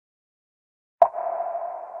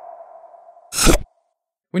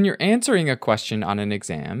When you're answering a question on an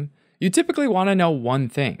exam, you typically want to know one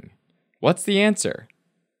thing. What's the answer?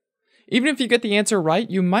 Even if you get the answer right,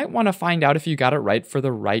 you might want to find out if you got it right for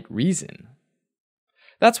the right reason.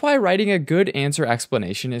 That's why writing a good answer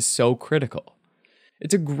explanation is so critical.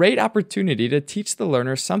 It's a great opportunity to teach the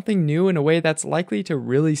learner something new in a way that's likely to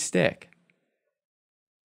really stick.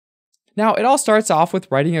 Now, it all starts off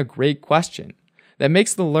with writing a great question that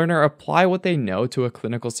makes the learner apply what they know to a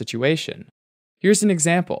clinical situation. Here's an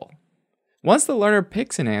example. Once the learner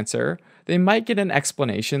picks an answer, they might get an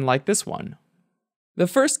explanation like this one. The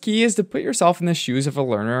first key is to put yourself in the shoes of a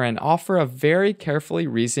learner and offer a very carefully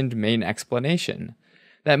reasoned main explanation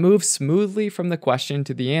that moves smoothly from the question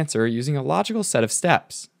to the answer using a logical set of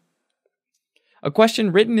steps. A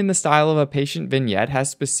question written in the style of a patient vignette has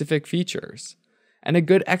specific features, and a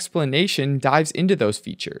good explanation dives into those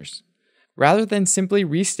features, rather than simply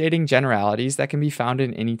restating generalities that can be found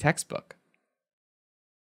in any textbook.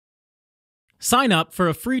 Sign up for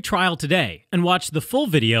a free trial today and watch the full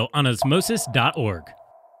video on osmosis.org.